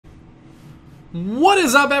What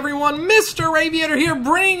is up, everyone? Mr. Aviator here,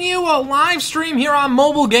 bringing you a live stream here on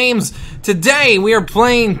MobileGames. Today, we are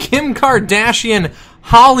playing Kim Kardashian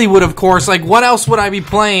Hollywood, of course. Like, what else would I be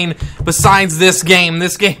playing besides this game?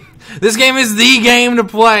 This game is the game to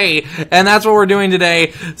play, and that's what we're doing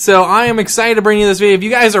today. So I am excited to bring you this video. If you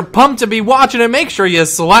guys are pumped to be watching it, make sure you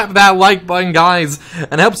slap that like button, guys,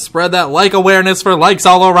 and help spread that like awareness for likes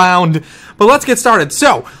all around. But let's get started.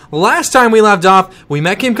 So, last time we left off, we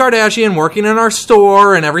met Kim Kardashian working in our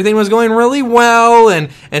store, and everything was going really well, and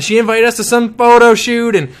she invited us to some photo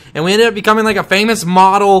shoot, and we ended up becoming like a famous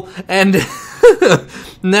model, and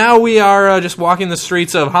now we are just walking the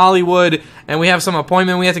streets of Hollywood, and we have some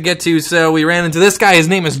appointment we have to get to, so we ran into this guy. His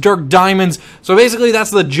name is Dirk Diamonds. So basically,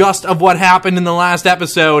 that's the gist of what happened in the last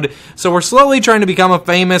episode. So we're slowly trying to become a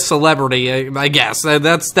famous celebrity, I guess.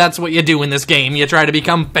 That's what you do in this game. You try to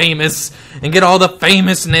become famous and get all the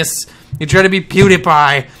famousness. You try to be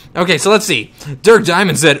PewDiePie. Okay, so let's see. Dirk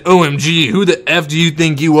Diamond said, OMG, who the F do you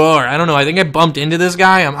think you are? I don't know. I think I bumped into this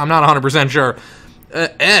guy. I'm not 100% sure.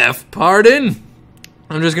 F, pardon?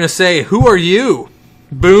 I'm just gonna say, who are you?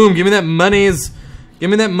 Boom, give me that monies. Give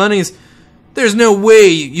me that monies. There's no way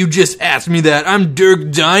you just asked me that. I'm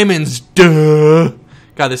Dirk Diamonds, duh.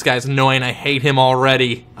 God, this guy's annoying. I hate him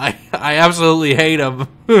already. I absolutely hate him.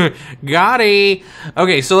 Gotti.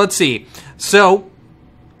 Okay, so let's see. So,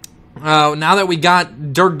 now that we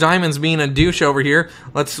got Dirk Diamonds being a douche over here,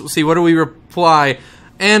 let's see, what do we reply?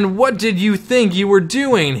 And what did you think you were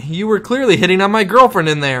doing? You were clearly hitting on my girlfriend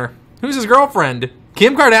in there. Who's his girlfriend?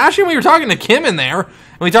 Kim Kardashian? We were talking to Kim in there.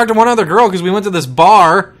 And we talked to one other girl because we went to this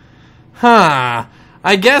bar. Huh.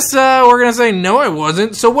 I guess we're going to say no, I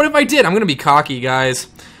wasn't. So what if I did? I'm going to be cocky, guys.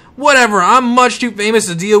 Whatever. I'm much too famous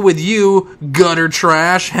to deal with you, gutter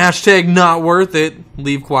trash. Hashtag not worth it.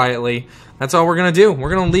 Leave quietly. That's all we're going to do. We're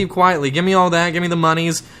going to leave quietly. Give me all that. Give me the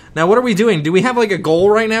monies. Now, what are we doing? Do we have, like, a goal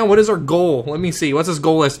right now? What is our goal? Let me see. What's his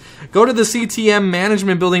goal list? Go to the CTM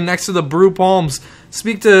management building next to the Brew Palms.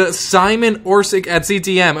 Speak to Simon Orsic at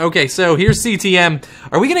CTM. Okay, so here's CTM.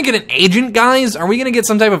 Are we going to get an agent, guys? Are we going to get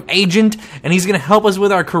some type of agent, and he's going to help us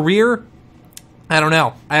with our career? I don't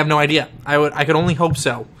know. I have no idea. I could only hope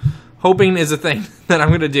so. Hoping is a thing that I'm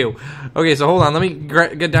going to do. Okay, so hold on. Let me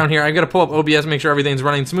get down here. I've got to pull up OBS, make sure everything's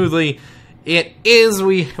running smoothly. It is.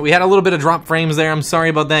 We had a little bit of drop frames there. I'm sorry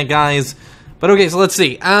about that, guys. But okay, so let's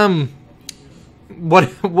see.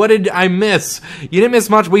 What did I miss? You didn't miss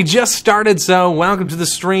much. We just started, so welcome to the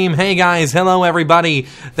stream. Hey, guys. Hello, everybody.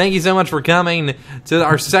 Thank you so much for coming to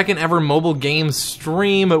our second ever mobile game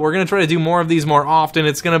stream. But we're going to try to do more of these more often.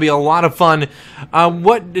 It's going to be a lot of fun.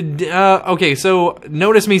 Okay, so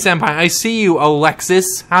notice me, senpai. I see you,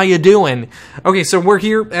 Alexis. How you doing? Okay, so we're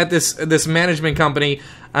here at this management company.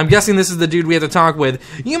 I'm guessing this is the dude we have to talk with.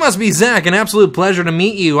 You must be Zach. An absolute pleasure to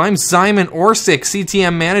meet you. I'm Simon Orsic,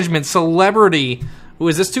 CTM Management Celebrity. Ooh,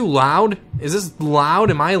 is this too loud? Is this loud?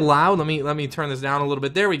 Am I loud? Let me turn this down a little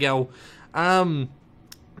bit. There we go. An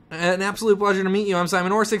absolute pleasure to meet you. I'm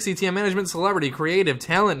Simon Orsic, CTM Management Celebrity, Creative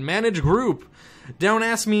Talent Manage Group. Don't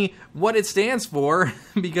ask me what it stands for,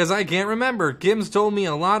 because I can't remember. Kim's told me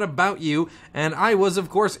a lot about you, and I was, of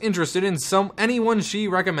course, interested in anyone she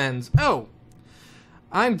recommends. Oh.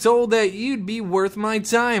 I'm told that you'd be worth my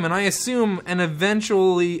time, and I assume an eventual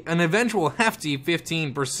hefty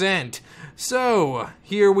 15%. So,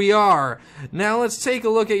 here we are. Now let's take a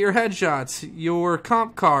look at your headshots. Your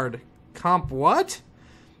comp card. Comp what?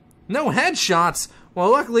 No headshots?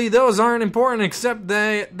 Well, luckily those aren't important, except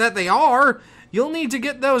that they are. You'll need to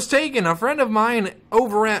get those taken. A friend of mine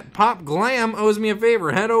over at Pop Glam owes me a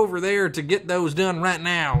favor. Head over there to get those done right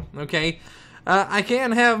now, okay? I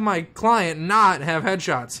can't have my client not have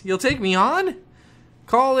headshots. You'll take me on?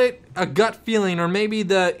 Call it a gut feeling, or maybe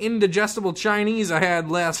the indigestible Chinese I had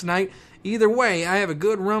last night. Either way, I have a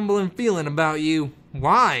good rumbling feeling about you.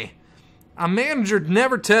 Why? A manager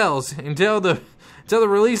never tells until the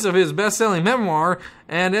release of his best-selling memoir,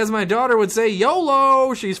 and as my daughter would say,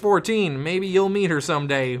 YOLO! She's 14. Maybe you'll meet her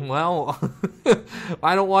someday. Well,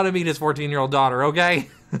 I don't want to meet his 14-year-old daughter, okay?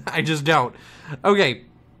 I just don't. Okay.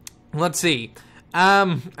 Let's see.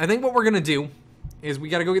 I think what we're going to do is we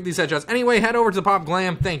got to go get these headshots. Anyway, head over to Pop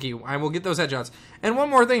Glam. Thank you. I will get those headshots. And one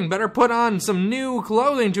more thing. Better put on some new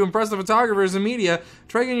clothing to impress the photographers and media.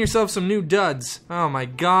 Try getting yourself some new duds. Oh my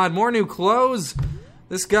god. More new clothes?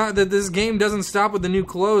 This game doesn't stop with the new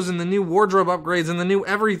clothes and the new wardrobe upgrades and the new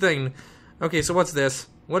everything. Okay, so what's this?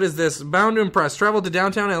 What is this? Bound to impress. Travel to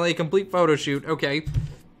downtown LA. Complete photo shoot. Okay.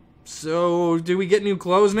 So, do we get new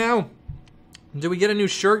clothes now? Do we get a new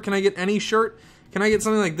shirt? Can I get any shirt? Can I get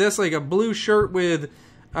something like this, like a blue shirt with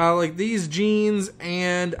like these jeans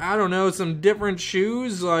and I don't know, some different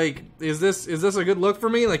shoes. Like, is this a good look for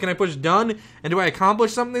me? Like, can I push done and do I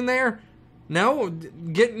accomplish something there? No?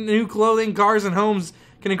 Getting new clothing, cars, and homes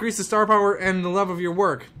can increase the star power and the love of your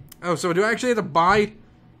work. Oh, so do I actually have to buy?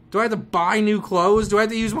 Do I have to buy new clothes? Do I have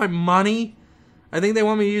to use my money? I think they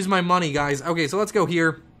want me to use my money, guys. Okay, so let's go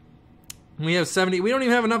here. We have 70. We don't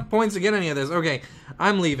even have enough points to get any of this. Okay,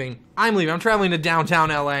 I'm leaving. I'm traveling to downtown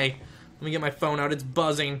LA. Let me get my phone out. It's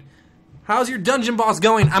buzzing. How's your dungeon boss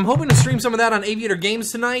going? I'm hoping to stream some of that on Aviator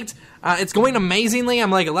Games tonight. It's going amazingly.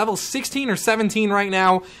 I'm like level 16 or 17 right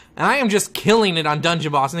now, and I am just killing it on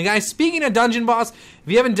Dungeon Boss. And guys, speaking of Dungeon Boss, if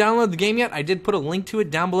you haven't downloaded the game yet, I did put a link to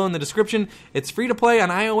it down below in the description. It's free to play on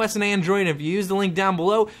iOS and Android, and if you use the link down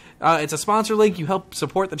below, it's a sponsor link. You help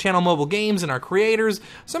support the channel Mobile Games and our creators,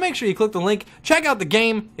 so make sure you click the link. Check out the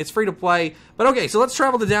game. It's free to play. But okay, so let's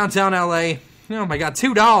travel to downtown LA. Oh my god,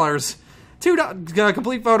 $2.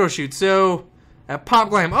 Complete photo shoot. So at Pop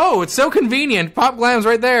Glam. Oh, it's so convenient. Pop Glam's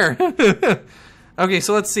right there. Okay,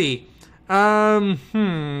 so let's see. Complete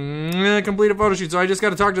a photo shoot. So I just got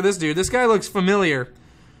to talk to this dude. This guy looks familiar.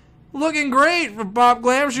 Looking great for Pop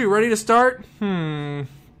Glam shoot. Ready to start?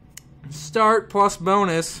 Start plus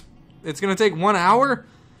bonus. It's gonna take 1 hour.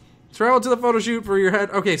 Travel to the photo shoot for your head.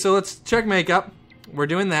 Okay, so let's check makeup. We're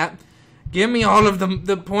doing that. Give me all of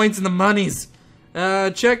the points and the monies.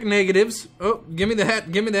 Check negatives. Oh, give me the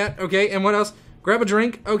hat. Give me that. Okay, and what else? Grab a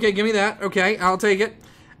drink. Okay, give me that. Okay, I'll take it.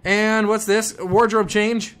 And what's this? Wardrobe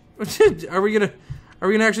change. Are we gonna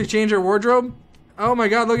actually change our wardrobe? Oh my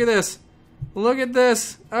god, look at this. Look at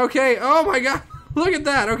this. Okay. Oh my god. Look at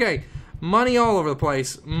that. Okay. Money all over the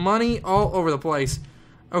place. Money all over the place.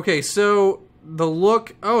 Okay, so the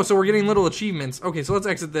look. Oh, so we're getting little achievements. Okay, so let's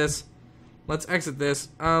exit this. Let's exit this.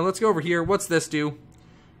 Let's go over here. What's this do?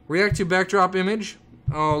 React to backdrop image.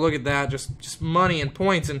 Oh, look at that. Just money and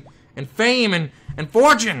points and fame and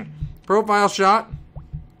fortune. Profile shot.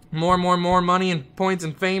 More money and points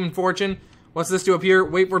and fame and fortune. What's this do up here?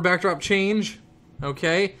 Wait for backdrop change.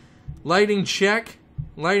 Okay. Lighting check.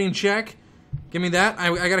 Lighting check. Give me that.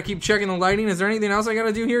 I gotta keep checking the lighting. Is there anything else I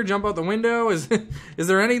gotta do here? Jump out the window? Is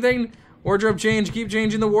there anything? Wardrobe change. Keep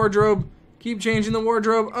changing the wardrobe. Keep changing the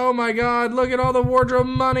wardrobe. Oh my god, look at all the wardrobe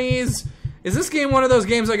monies. Is this game one of those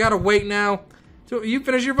games I gotta wait now? So you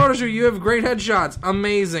finish your photo shoot, you have great headshots.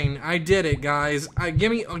 Amazing. I did it, guys.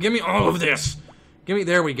 Give me all of this.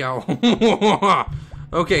 There we go.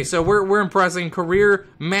 Okay, so we're impressing. Career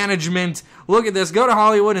management. Look at this. Go to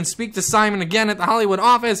Hollywood and speak to Simon again at the Hollywood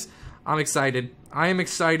office. I'm excited. I am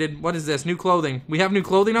excited. What is this? New clothing. We have new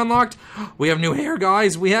clothing unlocked? We have new hair,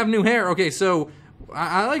 guys. We have new hair. Okay, so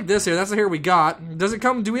I like this hair. That's the hair we got. Does it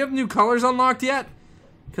come? Do we have new colors unlocked yet?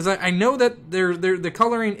 Because I know that the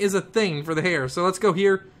coloring is a thing for the hair. So let's go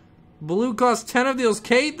here. Blue costs 10 of those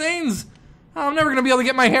K things? Oh, I'm never going to be able to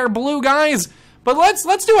get my hair blue, guys. But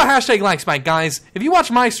let's do a hashtag like spike, guys. If you watch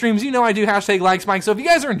my streams, you know I do hashtag like spike. So if you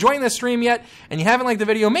guys are enjoying this stream yet and you haven't liked the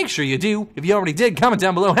video, make sure you do. If you already did, comment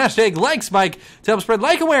down below hashtag like spike to help spread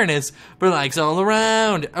like awareness for likes all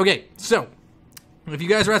around. Okay, so if you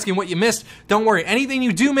guys are asking what you missed, don't worry. Anything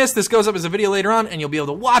you do miss, this goes up as a video later on and you'll be able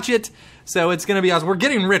to watch it. So it's going to be awesome. We're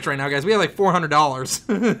getting rich right now, guys. We have like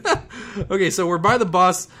 $400. Okay, so we're by the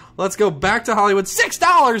bus. Let's go back to Hollywood.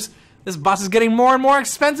 $6! This bus is getting more and more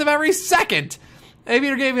expensive every second.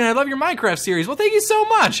 Aviator Gaming, I love your Minecraft series. Well, thank you so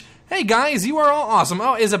much. Hey, guys, you are all awesome.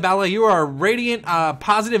 Oh, Isabella, you are radiant,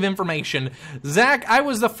 positive information. Zach, I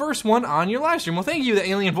was the first one on your live stream. Well, thank you, the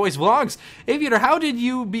Alien Voice Vlogs. Aviator, how did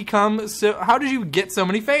you get so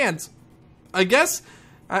many fans? I guess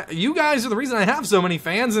you guys are the reason I have so many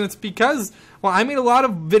fans, and it's because, well, I made a lot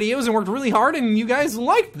of videos and worked really hard, and you guys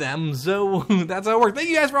liked them, so that's how it worked. Thank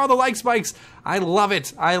you guys for all the like spikes. I love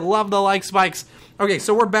it. I love the like spikes. Okay,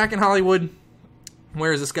 so we're back in Hollywood.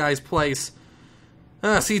 Where is this guy's place?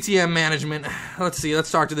 CTM management. Let's see. Let's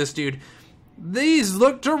talk to this dude. These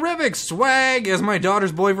look terrific. Swag, as my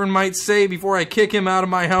daughter's boyfriend might say before I kick him out of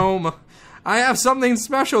my home. I have something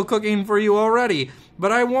special cooking for you already,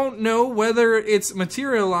 but I won't know whether it's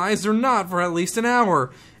materialized or not for at least an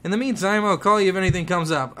hour. In the meantime, I'll call you if anything comes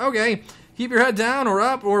up. Okay. Keep your head down or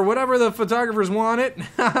up or whatever the photographers want it.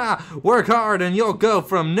 Work hard and you'll go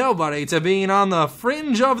from nobody to being on the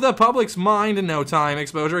fringe of the public's mind in no time.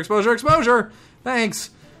 Exposure, exposure, exposure. Thanks.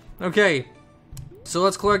 Okay. So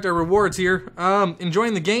let's collect our rewards here.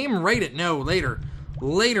 Enjoying the game? Rate it. No, later.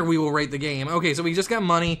 Later we will rate the game. Okay, so we just got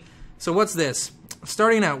money. So what's this?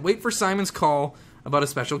 Starting out, wait for Simon's call about a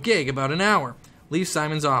special gig, about an hour. Leave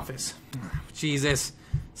Simon's office. Jesus.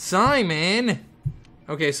 Simon!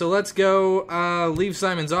 Okay, so let's go leave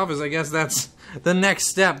Simon's office. I guess that's the next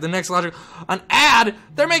step, the next logical. An ad?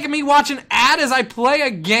 They're making me watch an ad as I play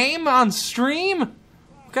a game on stream?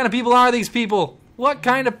 What kind of people are these people? What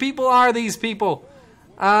kind of people are these people?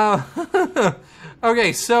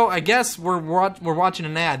 Okay, so I guess we're watching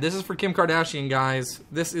an ad. This is for Kim Kardashian, guys.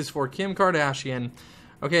 This is for Kim Kardashian.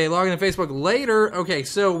 Okay, log in to Facebook later. Okay,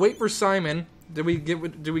 so wait for Simon. Did we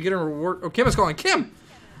get a reward? Oh, Kim is calling. Kim!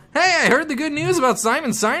 Hey, I heard the good news about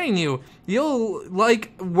Simon signing you. You'll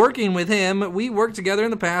like working with him. We worked together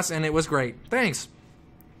in the past, and it was great. Thanks.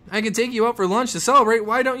 I can take you out for lunch to celebrate.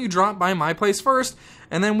 Why don't you drop by my place first,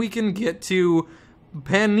 and then we can get to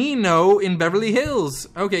Panino in Beverly Hills.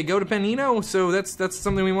 Okay, go to Panino. So that's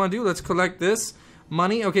something we want to do. Let's collect this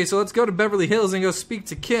money. Okay, so let's go to Beverly Hills and go speak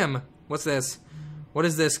to Kim. What's this? What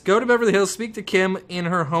is this? Go to Beverly Hills, speak to Kim in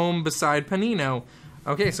her home beside Panino.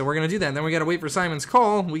 Okay, so we're going to do that. And then we got to wait for Simon's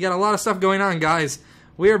call. We got a lot of stuff going on, guys.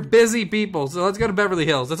 We are busy people. So let's go to Beverly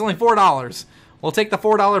Hills. That's only $4. We'll take the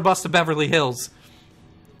 $4 bus to Beverly Hills.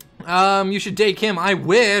 You should date Kim. I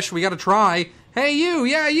wish. We got to try. Hey, you.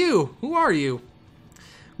 Yeah, you. Who are you?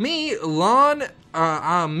 Me, Lon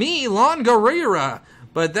Guerrera.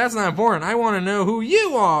 But that's not important. I want to know who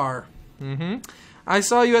you are. I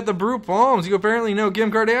saw you at the Brew Palms. You apparently know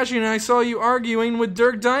Kim Kardashian, and I saw you arguing with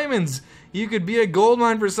Dirk Diamonds. You could be a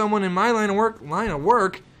goldmine for someone in my line of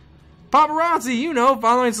work. Paparazzi, you know,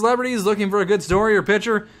 following celebrities, looking for a good story or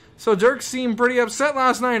picture. So Dirk seemed pretty upset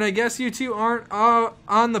last night. I guess you two aren't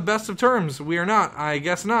on the best of terms. We are not. I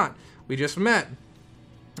guess not. We just met.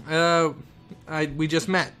 We just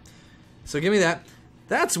met. So give me that.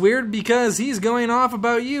 That's weird because he's going off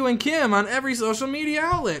about you and Kim on every social media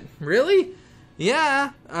outlet. Really?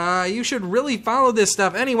 Yeah. You should really follow this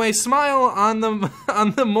stuff. Anyway, smile on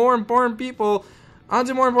the more important people.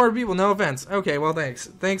 Onto more important people. No offense. Okay. Well, thanks.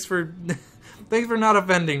 Thanks for not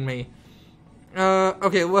offending me.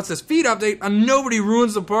 Okay. What's this? Feed update. Nobody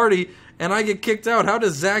ruins the party, and I get kicked out. How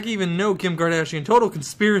does Zach even know Kim Kardashian? Total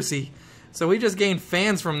conspiracy. So we just gained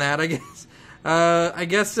fans from that, I guess. I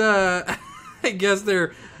guess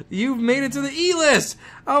you've made it to the E-list.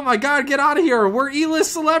 Oh my god, get out of here. We're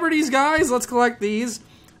E-list celebrities, guys. Let's collect these.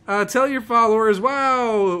 Tell your followers.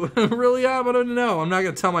 Wow, really? I don't know. I'm not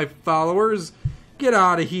going to tell my followers. Get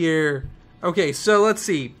out of here. Okay, so let's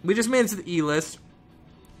see. We just made it to the E-list.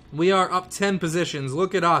 We are up 10 positions.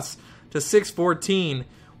 Look at us. To 614.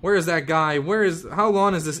 Where is that guy? How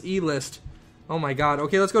long is this E-list? Oh my god.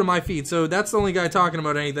 Okay, let's go to my feed. So that's the only guy talking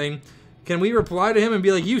about anything. Can we reply to him and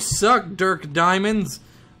be like, you suck, Dirk Diamonds?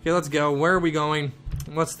 Okay, let's go. Where are we going?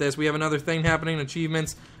 What's this? We have another thing happening.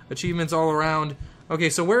 Achievements. Achievements all around.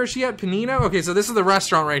 Okay, so where is she at? Panino? Okay, so this is the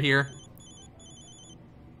restaurant right here.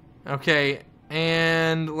 Okay,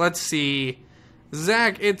 and let's see.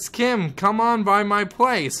 Zach, it's Kim. Come on by my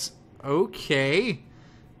place. Okay.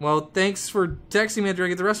 Well, thanks for texting me after I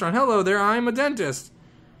get to the restaurant. Hello there, I'm a dentist.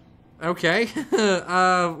 Okay.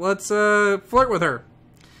 Let's flirt with her.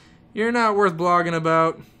 You're not worth blogging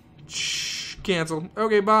about. Shh, cancel.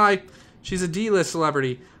 Okay, bye. She's a D-list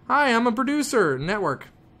celebrity. Hi, I'm a producer. Network.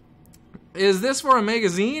 Is this for a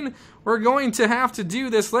magazine? We're going to have to do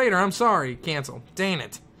this later. I'm sorry. Cancel. Dang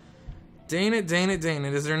it. Dang it, dang it, dang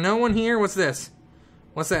it. Is there no one here? What's this?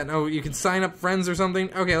 What's that? Oh, you can sign up friends or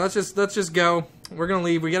something? Okay, let's just go. We're gonna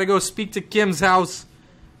leave. We gotta go speak to Kim's house.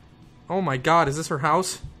 Oh my god, is this her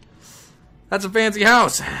house? That's a fancy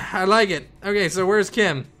house. I like it. Okay, so where's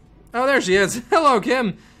Kim? Oh, there she is. Hello,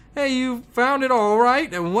 Kim. Hey, you found it all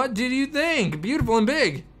right. And what did you think? Beautiful and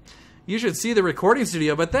big. You should see the recording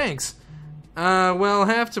studio, but thanks. Well,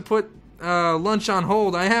 have to put lunch on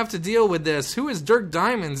hold. I have to deal with this. Who is Dirk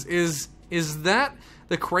Diamonds? Is that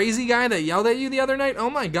the crazy guy that yelled at you the other night? Oh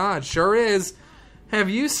my god, sure is. Have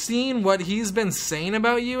you seen what he's been saying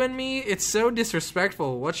about you and me? It's so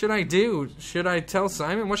disrespectful. What should I do? Should I tell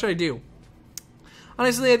Simon? What should I do?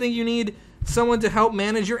 Honestly, I think you need someone to help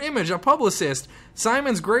manage your image, a publicist.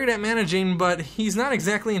 Simon's great at managing, but he's not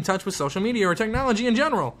exactly in touch with social media or technology in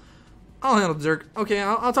general. I'll handle Dirk. Okay,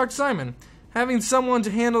 I'll talk to Simon. Having someone to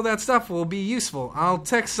handle that stuff will be useful. I'll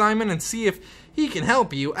text Simon and see if he can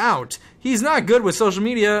help you out. He's not good with social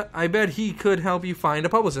media. I bet he could help you find a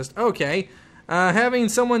publicist. Okay. Having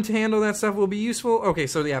someone to handle that stuff will be useful. Okay,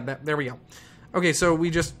 so yeah, there we go. Okay, so we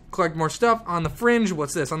just collect more stuff on the fringe.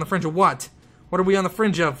 What's this? On the fringe of what? What are we on the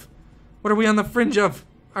fringe of? What are we on the fringe of?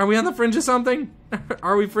 Are we on the fringe of something?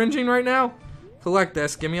 Are we fringing right now? Collect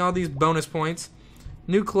this. Give me all these bonus points.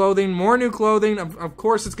 New clothing. More new clothing. Of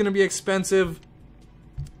course it's going to be expensive.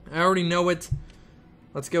 I already know it.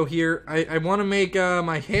 Let's go here. I want to make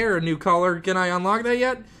my hair a new color. Can I unlock that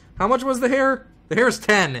yet? How much was the hair? The hair is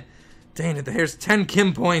 10. Dang it, there's 10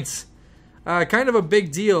 Kim points. Kind of a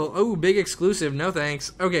big deal. Oh, big exclusive. No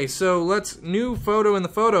thanks. Okay, so let's... New photo in the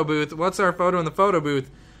photo booth. What's our photo in the photo booth?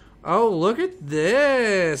 Oh, look at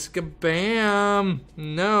this. Kabam.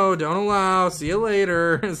 No, don't allow. See you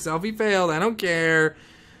later. Selfie failed. I don't care.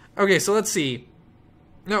 Okay, so let's see.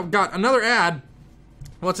 No, God, another ad.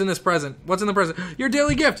 What's in this present? What's in the present? Your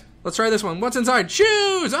daily gift. Let's try this one. What's inside?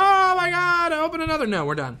 Shoes. Oh, my God. Open another. No,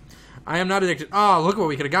 we're done. I am not addicted. Oh, look what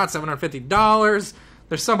we could have got. $750.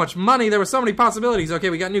 There's so much money. There were so many possibilities.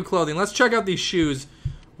 Okay, we got new clothing. Let's check out these shoes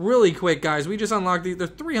really quick, guys. We just unlocked these. They're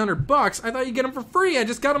 $300. I thought you'd get them for free. I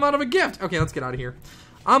just got them out of a gift. Okay, let's get out of here.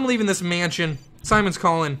 I'm leaving this mansion. Simon's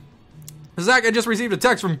calling. Zach, I just received a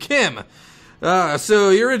text from Kim. So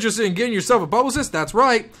you're interested in getting yourself a publicist? That's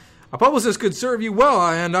right. A publicist could serve you well,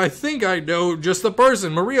 and I think I know just the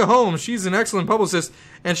person. Maria Holmes. She's an excellent publicist,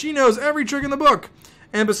 and she knows every trick in the book.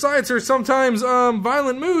 And besides her sometimes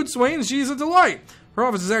violent mood swings, she's a delight. Her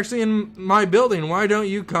office is actually in my building. Why don't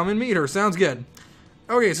you come and meet her? Sounds good.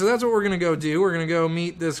 Okay, so that's what we're going to go do. We're going to go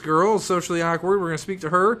meet this girl, socially awkward. We're going to speak to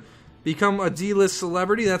her, become a D-list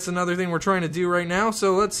celebrity. That's another thing we're trying to do right now.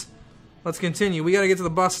 So let's continue. We got to get to the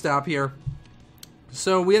bus stop here.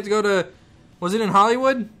 So we have to go to, was it in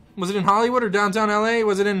Hollywood? Was it in Hollywood or downtown LA?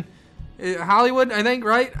 Was it in Hollywood, I think,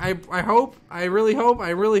 right? I hope. I really hope.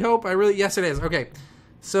 Yes, it is. Okay.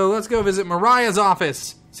 So let's go visit Mariah's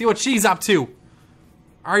office. See what she's up to.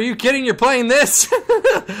 Are you kidding? You're playing this?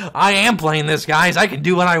 I am playing this, guys. I can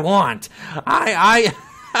do what I want.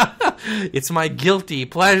 It's my guilty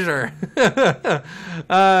pleasure.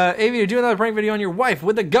 Aviator, do another prank video on your wife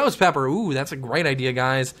with the ghost pepper. Ooh, that's a great idea,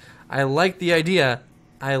 guys. I like the idea.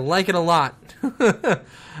 I like it a lot.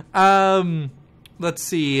 Let's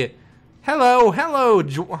see. Hello,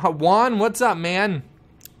 Juan. What's up, man?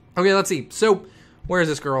 Okay, let's see. So, where's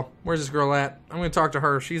this girl? Where's this girl at? I'm going to talk to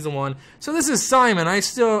her. She's the one. So this is Simon. I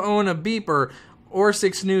still own a beeper. Or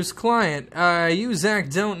 6 News client. You, Zach,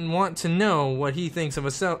 don't want to know what he thinks of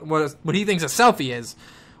what he thinks a selfie is.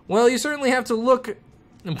 Well, you certainly have to look.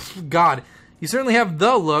 God, you certainly have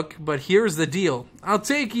the look. But here's the deal. I'll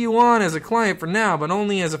take you on as a client for now, but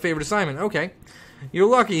only as a favor to Simon. Okay. You're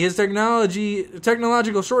lucky. His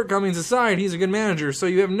technological shortcomings aside, he's a good manager, so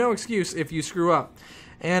you have no excuse if you screw up.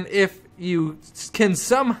 And if you can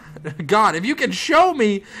if you can show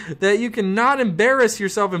me that you cannot embarrass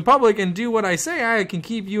yourself in public and do what I say, I can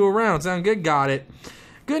keep you around. Sound good? Got it.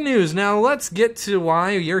 Good news. Now let's get to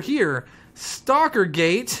why you're here.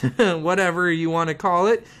 Stalkergate, whatever you want to call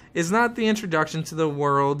it, is not the introduction to the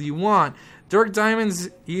world you want. Dirk Diamonds,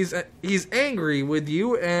 he's angry with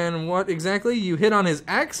you, and what exactly? You hit on his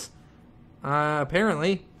ex?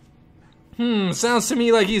 Apparently. Sounds to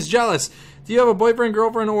me like he's jealous. Do you have a boyfriend,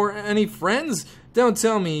 girlfriend, or any friends? Don't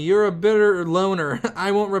tell me. You're a bitter loner.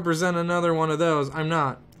 I won't represent another one of those. I'm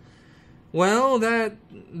not. Well, then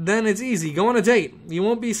it's easy. Go on a date. You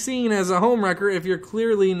won't be seen as a homewrecker if you're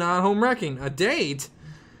clearly not homewrecking. A date?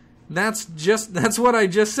 That's what I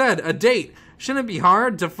just said. A date. Shouldn't it be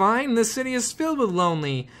hard to find? This city is filled with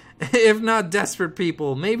lonely, if not desperate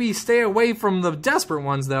people. Maybe stay away from the desperate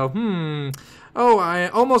ones, though. Oh, I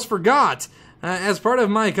almost forgot. As part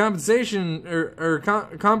of my compensation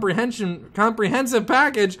comprehensive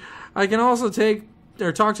package, I can also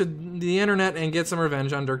talk to the internet and get some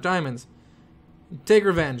revenge on Dirk Diamonds. Take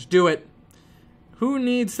revenge. Do it. Who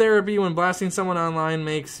needs therapy when blasting someone online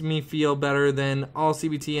makes me feel better than all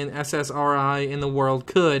CBT and SSRI in the world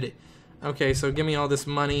could? Okay, so give me all this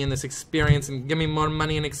money and this experience, and give me more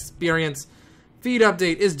money and experience. Feed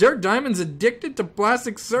update. Is Dirk Diamonds addicted to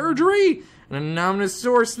plastic surgery? An anonymous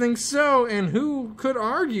source thinks so, and who could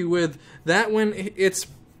argue with that when it's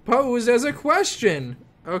posed as a question?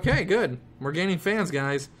 Okay, good. We're gaining fans,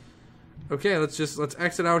 guys. Okay, let's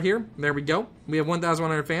exit out here. There we go. We have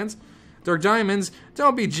 1,100 fans. Dirk Diamonds,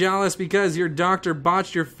 don't be jealous because your doctor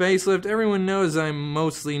botched your facelift. Everyone knows I'm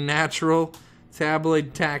mostly natural.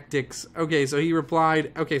 Tabloid tactics. Okay, so he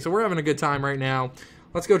replied. Okay, so we're having a good time right now.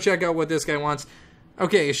 Let's go check out what this guy wants.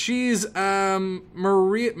 Okay, she's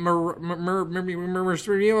Maria,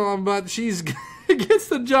 but she's gets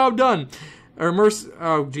the job done.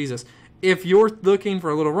 Oh Jesus! If you're looking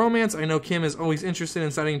for a little romance, I know Kim is always interested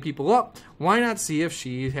in setting people up. Why not see if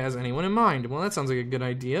she has anyone in mind? Well, that sounds like a good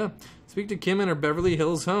idea. Speak to Kim in her Beverly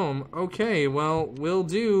Hills home. Okay, well, will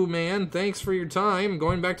do, man. Thanks for your time.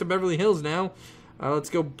 Going back to Beverly Hills now. Let's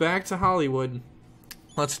go back to Hollywood.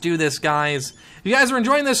 Let's do this, guys. If you guys are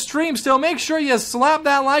enjoying this stream still, make sure you slap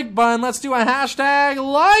that like button. Let's do a hashtag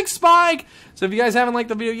like spike. So if you guys haven't liked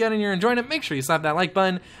the video yet and you're enjoying it, make sure you slap that like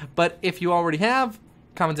button. But if you already have,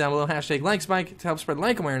 comment down below hashtag like spike to help spread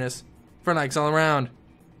like awareness for likes all around.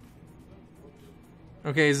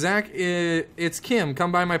 Okay, Zach, it's Kim.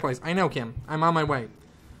 Come by my place. I know, Kim. I'm on my way.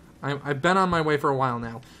 I've been on my way for a while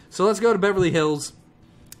now. So let's go to Beverly Hills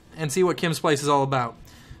and see what Kim's place is all about.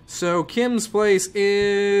 So Kim's place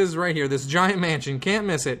is right here, this giant mansion. Can't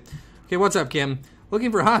miss it. Okay, what's up, Kim?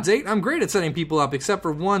 Looking for a hot date? I'm great at setting people up, except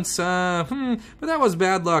for once, but that was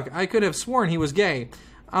bad luck. I could have sworn he was gay.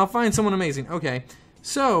 I'll find someone amazing. Okay.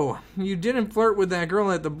 So, you didn't flirt with that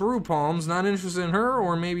girl at the Brew Palms, not interested in her,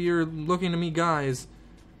 or maybe you're looking to meet guys?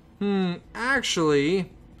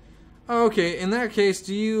 Actually... Okay, in that case,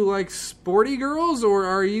 do you like sporty girls, or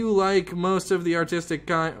are you like most of the artistic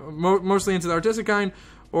kind, mostly into the artistic kind,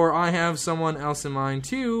 or I have someone else in mind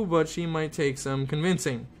too, but she might take some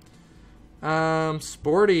convincing.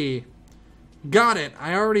 Sporty. Got it.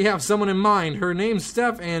 I already have someone in mind. Her name's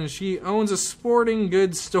Steph, and she owns a sporting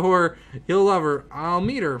goods store. You'll love her. I'll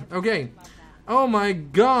meet her. Okay. Oh my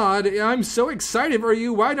god, I'm so excited for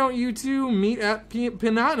you. Why don't you two meet at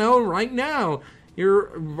Pinano right now?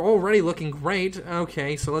 You're already looking great.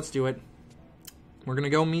 Okay, so let's do it. We're gonna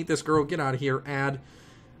go meet this girl. Get out of here, ad.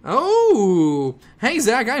 Oh! Hey,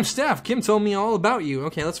 Zach, I'm Steph. Kim told me all about you.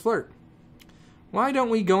 Okay, let's flirt. Why don't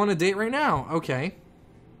we go on a date right now? Okay.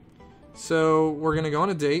 So, we're gonna go on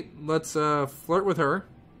a date. Let's flirt with her.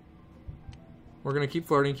 We're gonna keep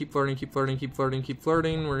flirting, keep flirting, keep flirting, keep flirting, keep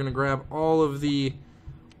flirting. We're gonna grab all of the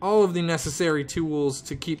necessary tools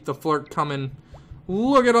to keep the flirt coming.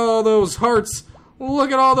 Look at all those hearts.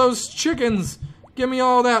 Look at all those chickens. Give me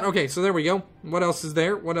all that. Okay, so there we go. What else is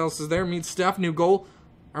there? What else is there? Meet Steph. New goal.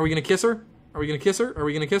 Are we going to kiss her? Are we going to kiss her? Are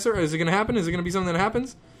we going to kiss her? Is it going to happen? Is it going to be something that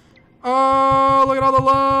happens? Oh, look at all the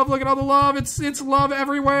love. Look at all the love. It's love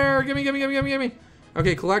everywhere. Gimme, gimme, gimme, gimme, gimme.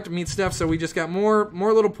 Okay, collect. Meet Steph. So we just got more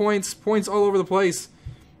little points. Points all over the place.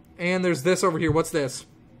 And there's this over here. What's this?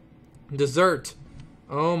 Dessert.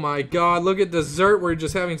 Oh my god. Look at dessert. We're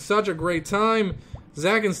just having such a great time.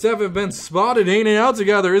 Zach and Steph have been spotted hanging out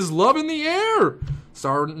together. Is love in the air?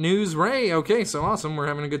 Star News Ray. Okay, so awesome. We're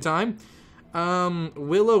having a good time.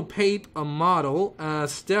 Willow Pape, a model.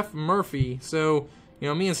 Steph Murphy. So, you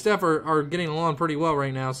know, me and Steph are getting along pretty well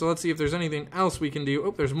right now. So let's see if there's anything else we can do.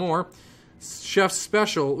 Oh, there's more. Chef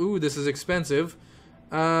Special. Ooh, this is expensive.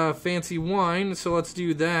 Fancy wine. So let's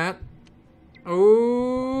do that.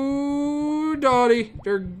 Oh, doggy.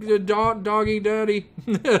 Doggy daddy.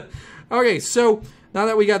 Okay, so... now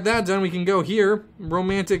that we got that done, we can go here.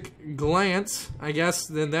 Romantic glance. I guess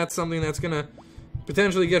then that's something that's gonna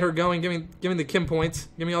potentially get her going. Give me the Kim points.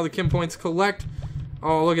 Give me all the Kim points. Collect.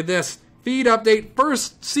 Oh, look at this. Feed update.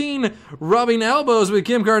 First seen rubbing elbows with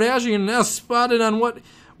Kim Kardashian. Now spotted on what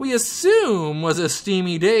we assume was a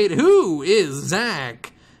steamy date. Who is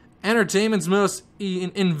Zach? Entertainment's most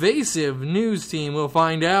invasive news team. We'll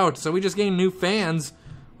find out. So we just gained new fans.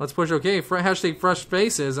 Let's push OK. Hashtag fresh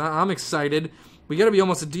faces. I'm excited. We gotta be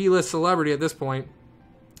almost a D-list celebrity at this point.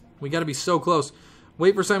 We gotta be so close.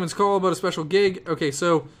 Wait for Simon's call about a special gig. Okay,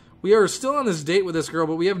 so we are still on this date with this girl,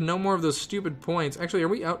 but we have no more of those stupid points. Actually, are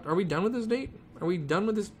we out? Are we done with this date? Are we done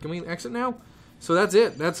with this? Can we exit now? So that's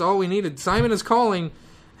it. That's all we needed. Simon is calling.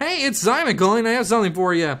 Hey, it's Simon calling. I have something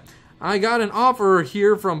for you. I got an offer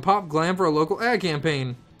here from Pop Glam for a local ad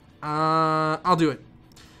campaign. I'll do it.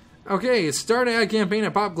 Okay, start an ad campaign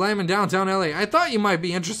at Pop Glam in downtown LA. I thought you might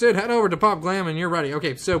be interested. Head over to Pop Glam and you're ready.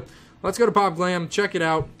 Okay, so let's go to Pop Glam. Check it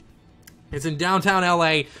out. It's in downtown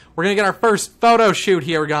LA. We're going to get our first photo shoot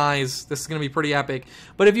here, guys. This is going to be pretty epic.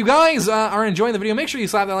 But if you guys are enjoying the video, make sure you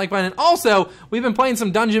slap that like button. And also, we've been playing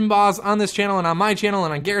some Dungeon Boss on this channel and on my channel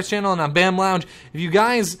and on Garrett's channel and on Bam Lounge. If you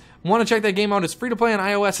guys want to check that game out, it's free to play on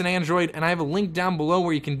iOS and Android, and I have a link down below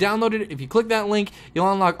where you can download it. If you click that link, you'll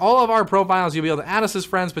unlock all of our profiles. You'll be able to add us as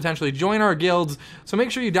friends, potentially join our guilds. So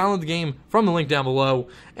make sure you download the game from the link down below.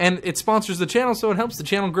 And it sponsors the channel, so it helps the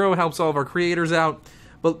channel grow. It helps all of our creators out.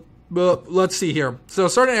 But let's see here. So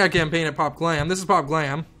starting a campaign at Pop Glam. This is Pop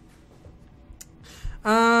Glam.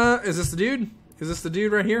 Is this the dude? Is this the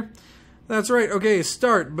dude right here? That's right. Okay,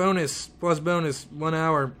 start. Bonus. Plus bonus. 1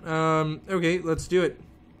 hour. Okay, let's do it.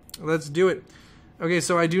 Let's do it. Okay,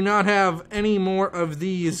 so I do not have any more of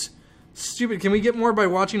these stupid... Can we get more by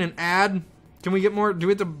watching an ad? Can we get more? Do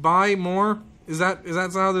we have to buy more? Is that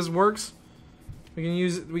how this works? We can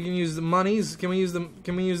use the monies. Can we use this?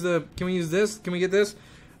 Can we get this?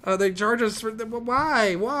 They charge us for why?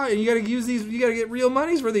 You gotta use these. You gotta get real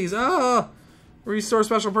monies for these. Restore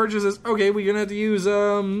special purchases. Okay, we're gonna have to use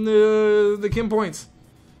the Kim points.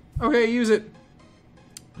 Okay, use it.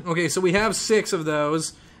 Okay, so we have 6 of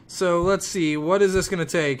those. So let's see. What is this gonna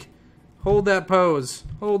take? Hold that pose.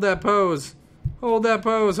 Hold that pose. Hold that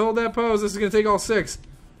pose. Hold that pose. This is gonna take all 6.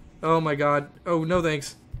 Oh my god. Oh no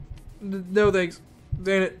thanks. No thanks.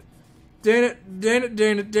 Dang it. Dang it, dang it,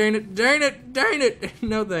 dang it, dang it, dang it, dang it.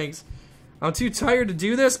 No thanks. I'm too tired to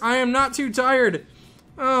do this. I am not too tired.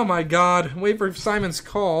 Oh my god. Wait for Simon's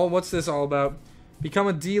call. What's this all about? Become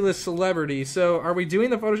a D-list celebrity. So, are we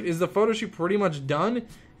doing the photo shoot? Is the photo shoot pretty much done?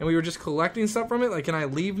 And we were just collecting stuff from it? Like, can I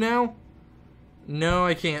leave now? No,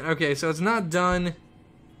 I can't. Okay, so it's not done.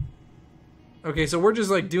 Okay, so we're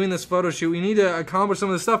just, like, doing this photo shoot. We need to accomplish some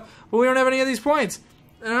of this stuff, but we don't have any of these points.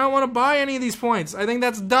 And I don't want to buy any of these points. I think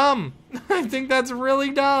that's dumb. I think that's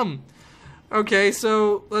really dumb. Okay,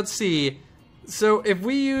 so, let's see. So, if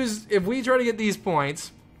we try to get these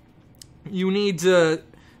points, you need to...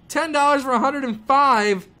 $10 for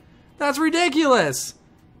 105? That's ridiculous.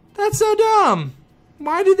 That's so dumb.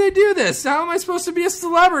 Why did they do this? How am I supposed to be a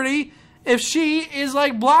celebrity if she is,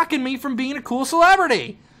 like, blocking me from being a cool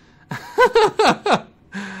celebrity?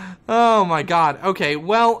 Oh, my God. Okay,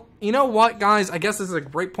 well, you know what, guys? I guess this is a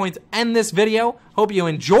great point to end this video. Hope you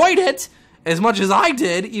enjoyed it as much as I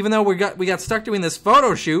did, even though we got stuck doing this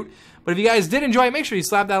photo shoot. But if you guys did enjoy it, make sure you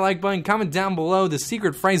slap that like button. Comment down below the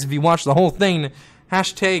secret phrase if you watched the whole thing.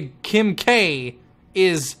 Hashtag Kim K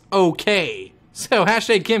is okay. So,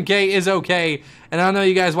 hashtag Kim K is okay. And I know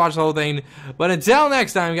you guys watched the whole thing. But until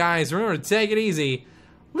next time, guys, remember to take it easy.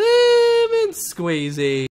 Lemon squeezy.